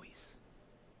getting it, boys.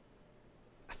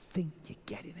 I think you're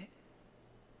getting it.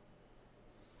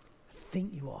 I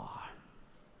think you are.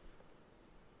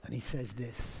 And he says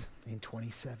this in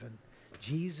 27.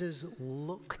 Jesus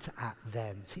looked at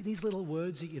them. See these little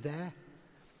words that you're there?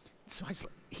 So it's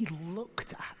like he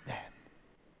looked at them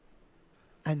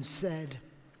and said,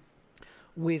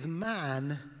 with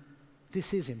man,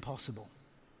 this is impossible.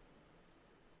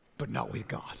 But not with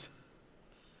God.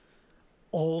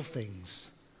 All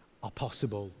things are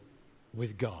possible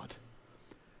with God.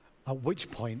 At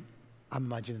which point, I'm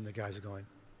imagining the guys are going,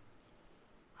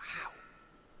 how?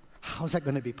 How's that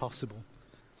going to be possible?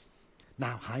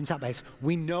 Now, hindsight bias,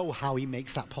 we know how he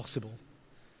makes that possible.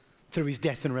 Through his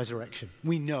death and resurrection.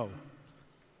 We know.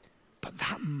 But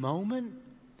that moment,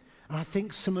 and I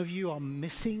think some of you are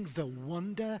missing the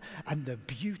wonder and the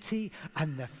beauty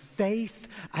and the faith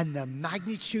and the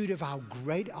magnitude of how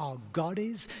great our God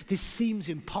is. This seems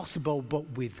impossible,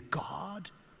 but with God,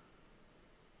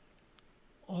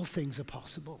 all things are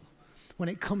possible. When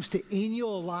it comes to in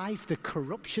your life, the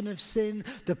corruption of sin,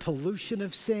 the pollution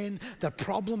of sin, the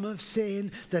problem of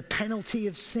sin, the penalty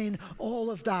of sin, all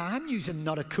of that. I'm using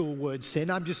not a cool word, sin.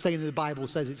 I'm just saying the Bible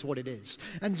says it's what it is.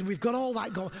 And we've got all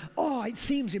that going, oh, it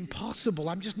seems impossible.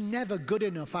 I'm just never good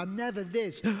enough. I'm never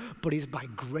this. But it's by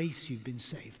grace you've been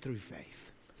saved through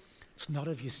faith. It's not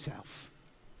of yourself.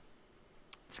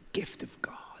 It's a gift of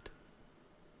God.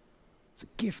 It's a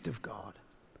gift of God.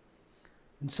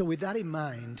 And so with that in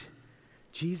mind,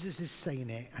 Jesus is saying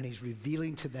it and he's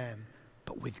revealing to them,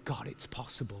 but with God it's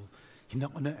possible. You're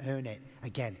not going to earn it.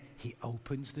 Again, he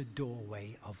opens the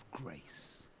doorway of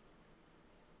grace.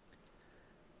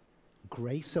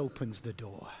 Grace opens the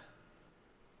door.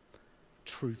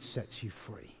 Truth sets you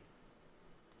free.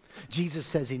 Jesus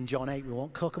says in John 8, we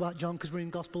won't talk about John because we're in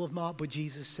Gospel of Mark, but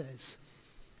Jesus says,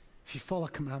 if you follow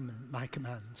my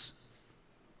commands,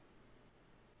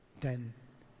 then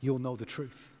you'll know the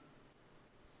truth.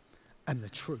 And the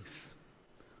truth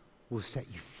will set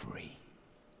you free.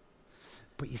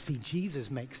 But you see, Jesus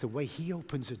makes the way. He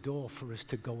opens a door for us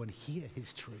to go and hear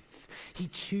his truth. He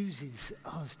chooses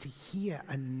us to hear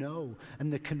and know,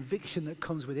 and the conviction that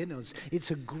comes within us.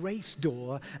 It's a grace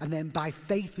door, and then by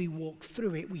faith we walk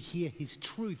through it. We hear his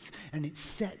truth, and it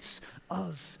sets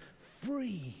us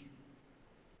free.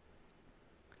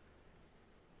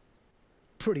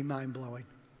 Pretty mind-blowing.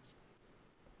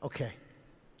 Okay.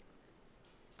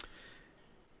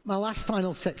 My last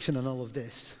final section on all of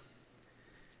this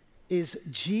is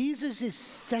Jesus is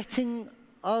setting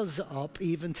us up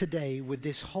even today with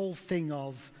this whole thing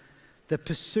of the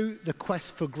pursuit, the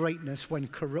quest for greatness when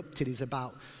corrupted is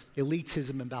about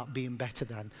elitism, about being better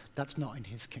than. That's not in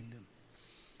his kingdom.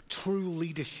 True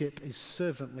leadership is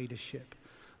servant leadership.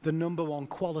 The number one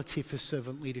quality for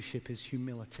servant leadership is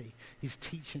humility. He's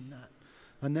teaching that.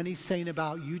 And then he's saying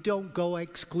about you don't go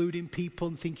excluding people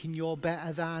and thinking you're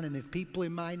better than, and if people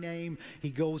in my name,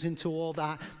 he goes into all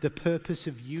that, the purpose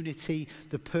of unity,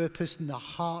 the purpose and the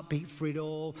heartbeat for it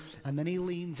all. And then he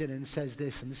leans in and says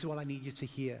this, and this is what I need you to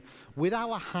hear. With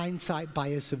our hindsight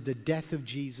bias of the death of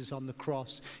Jesus on the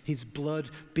cross, his blood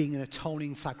being an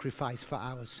atoning sacrifice for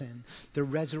our sin, the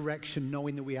resurrection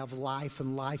knowing that we have life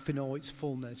and life in all its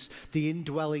fullness, the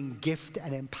indwelling gift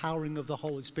and empowering of the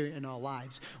Holy Spirit in our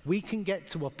lives, we can get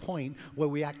to a point where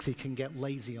we actually can get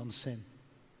lazy on sin.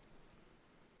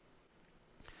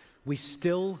 We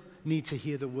still need to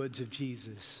hear the words of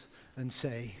Jesus and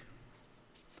say,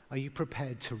 are you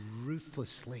prepared to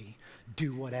ruthlessly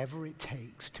do whatever it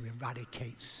takes to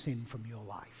eradicate sin from your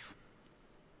life?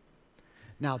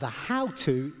 Now, the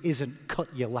how-to isn't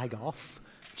cut your leg off,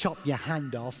 chop your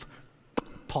hand off,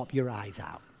 pop your eyes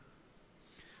out.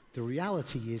 The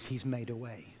reality is he's made a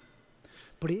way.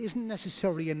 But it isn't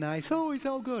necessarily a nice, oh, it's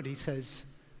all good. He says,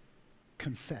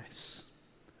 confess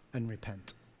and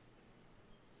repent.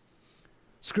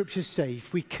 Scriptures say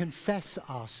if we confess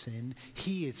our sin,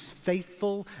 he is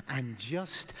faithful and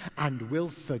just and will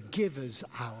forgive us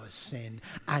our sin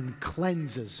and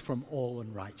cleanse us from all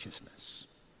unrighteousness.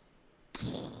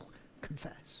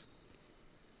 Confess.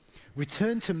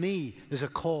 Return to me, there's a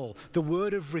call. The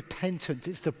word of repentance.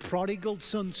 It's the prodigal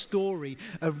son story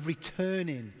of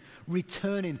returning,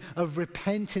 of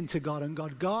repenting to God. And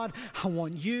God, I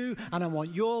want you, and I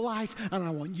want your life, and I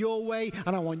want your way,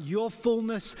 and I want your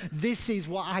fullness. This is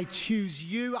what I choose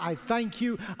you. I thank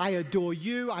you. I adore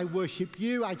you. I worship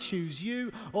you. I choose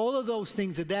you. All of those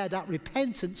things are there. That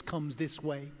repentance comes this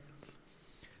way.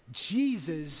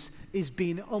 Jesus is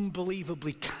being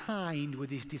unbelievably kind with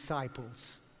his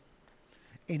disciples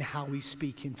in how he's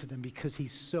speaking to them because he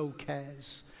so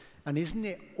cares. And isn't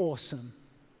it awesome?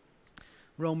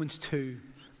 Romans 2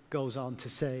 goes on to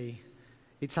say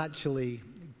it's actually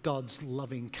God's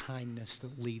loving kindness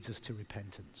that leads us to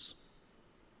repentance.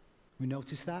 We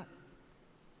notice that?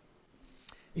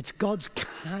 It's God's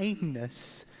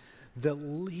kindness that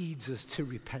leads us to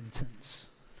repentance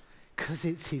because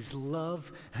it's his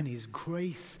love and his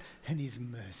grace and his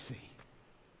mercy.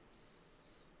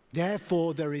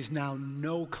 Therefore, there is now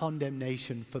no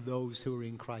condemnation for those who are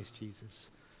in Christ Jesus.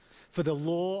 For the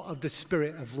law of the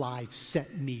Spirit of life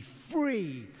set me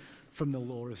free from the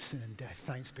law of sin and death.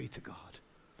 Thanks be to God.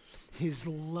 His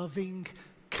loving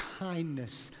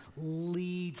kindness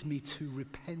leads me to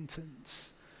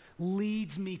repentance,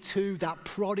 leads me to that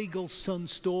prodigal son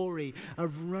story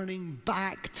of running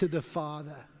back to the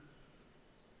Father.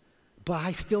 But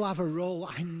I still have a role.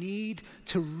 I need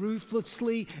to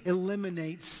ruthlessly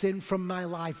eliminate sin from my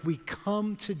life. We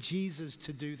come to Jesus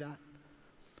to do that.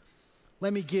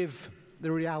 Let me give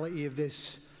the reality of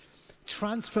this.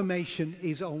 Transformation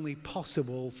is only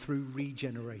possible through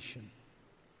regeneration.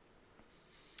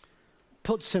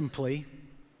 Put simply,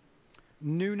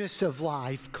 newness of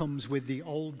life comes with the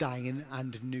old dying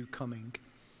and new coming.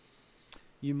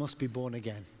 You must be born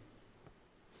again.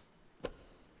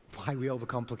 Why are we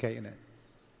overcomplicating it?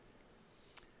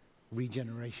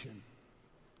 Regeneration.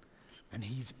 And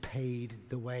he's paid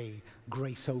the way.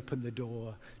 Grace opened the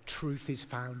door. Truth is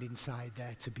found inside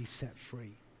there to be set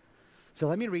free. So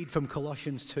let me read from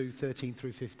Colossians 2:13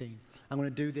 through 15. I'm going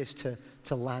to do this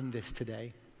to land this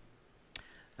today.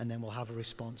 And then we'll have a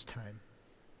response time.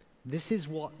 This is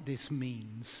what this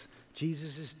means.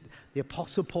 The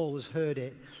Apostle Paul has heard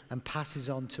it and passes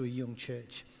on to a young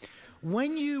church.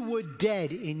 When you were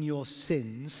dead in your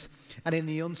sins and in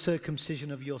the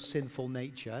uncircumcision of your sinful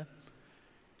nature,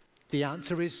 the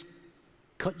answer is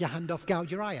cut your hand off,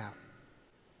 gouge your eye out.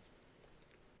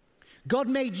 God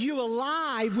made you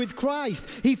alive with Christ.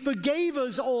 He forgave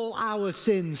us all our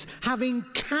sins, having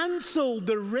canceled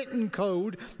the written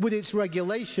code with its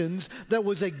regulations that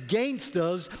was against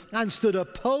us and stood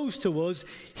opposed to us.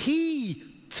 He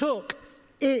took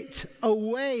it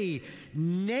away,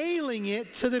 nailing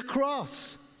it to the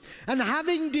cross. And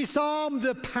having disarmed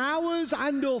the powers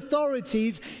and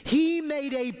authorities, he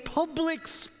made a public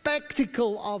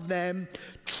spectacle of them,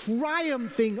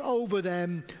 triumphing over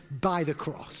them by the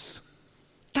cross.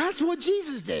 That's what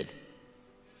Jesus did.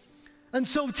 And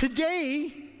so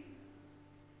today,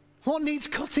 what needs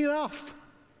cutting off?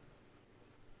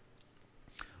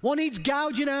 What needs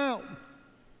gouging out?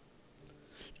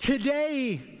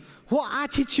 Today, what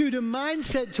attitude and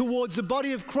mindset towards the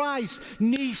body of Christ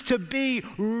needs to be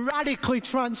radically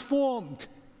transformed?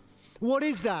 What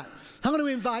is that? I'm going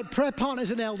to invite prayer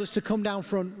partners and elders to come down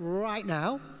front right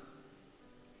now.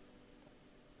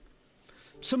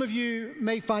 Some of you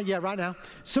may find, right now,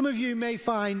 some of you may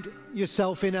find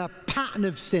yourself in a pattern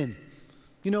of sin.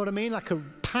 You know what I mean? Like a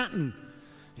pattern.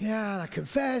 Yeah, I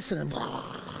confess and blah.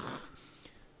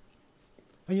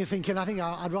 And you're thinking, I think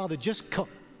I'd rather just cut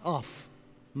off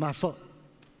my foot,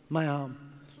 my arm.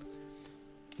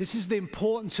 This is the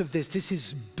importance of this. This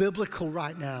is biblical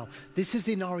right now. This is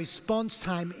in our response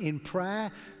time in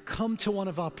prayer. Come to one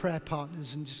of our prayer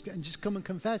partners and just come and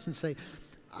confess and say,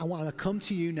 I want to come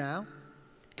to you now.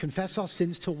 Confess our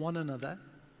sins to one another.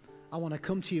 I want to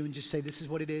come to you and just say, this is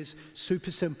what it is.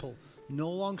 Super simple. No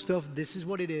long stuff. This is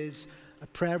what it is. A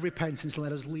prayer of repentance.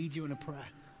 Let us lead you in a prayer.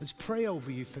 Let's pray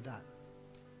over you for that.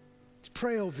 Let's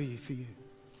pray over you for you.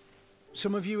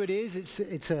 Some of you it is.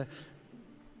 It's a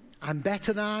I'm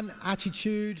better than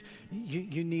attitude.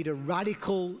 You need a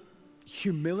radical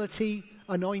humility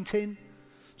anointing.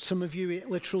 Some of you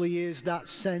it literally is that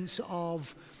sense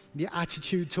of the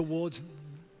attitude towards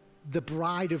the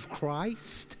bride of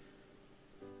Christ.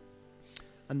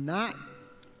 And that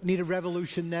need a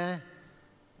revolution there.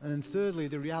 And then thirdly,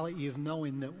 the reality of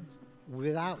knowing that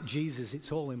without Jesus,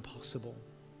 it's all impossible.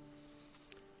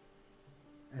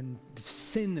 And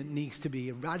sin that needs to be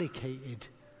eradicated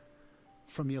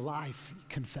from your life,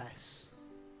 confess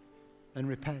and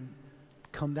repent.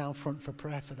 Come down front for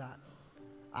prayer for that.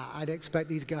 I'd expect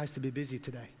these guys to be busy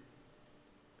today.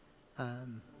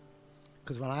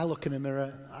 Because when I look in the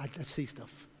mirror, I see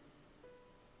stuff.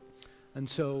 And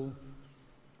so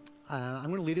I'm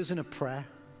going to lead us in a prayer.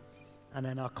 And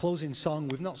then our closing song,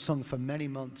 we've not sung for many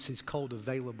months, is called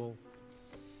Available.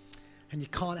 And you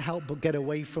can't help but get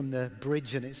away from the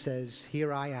bridge, and it says,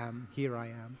 here I am, here I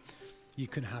am. You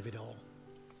can have it all.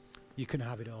 You can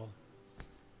have it all.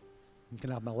 You can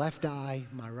have my left eye,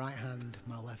 my right hand,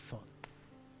 my left foot.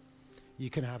 You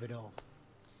can have it all.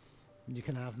 You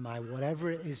can have my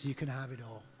whatever it is, you can have it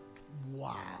all.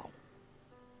 Wow.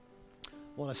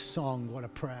 What a song, what a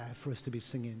prayer for us to be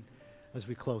singing as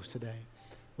we close today.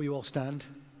 Will you all stand?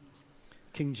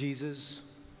 King Jesus,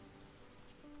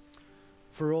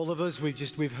 for all of us,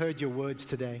 we've heard your words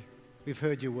today. We've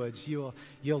heard your words. Your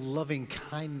loving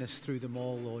kindness through them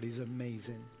all, Lord, is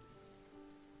amazing.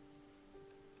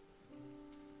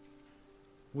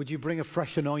 Would you bring a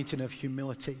fresh anointing of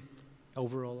humility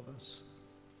over all of us?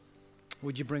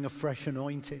 Would you bring a fresh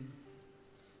anointing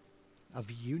of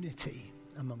unity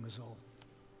among us all?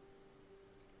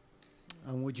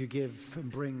 And would you give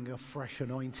and bring a fresh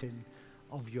anointing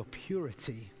of your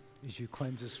purity as you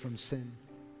cleanse us from sin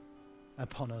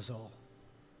upon us all?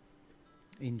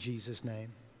 In Jesus'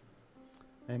 name.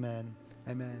 Amen.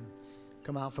 Amen.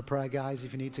 Come out for prayer, guys.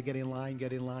 If you need to get in line,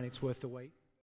 get in line. It's worth the wait.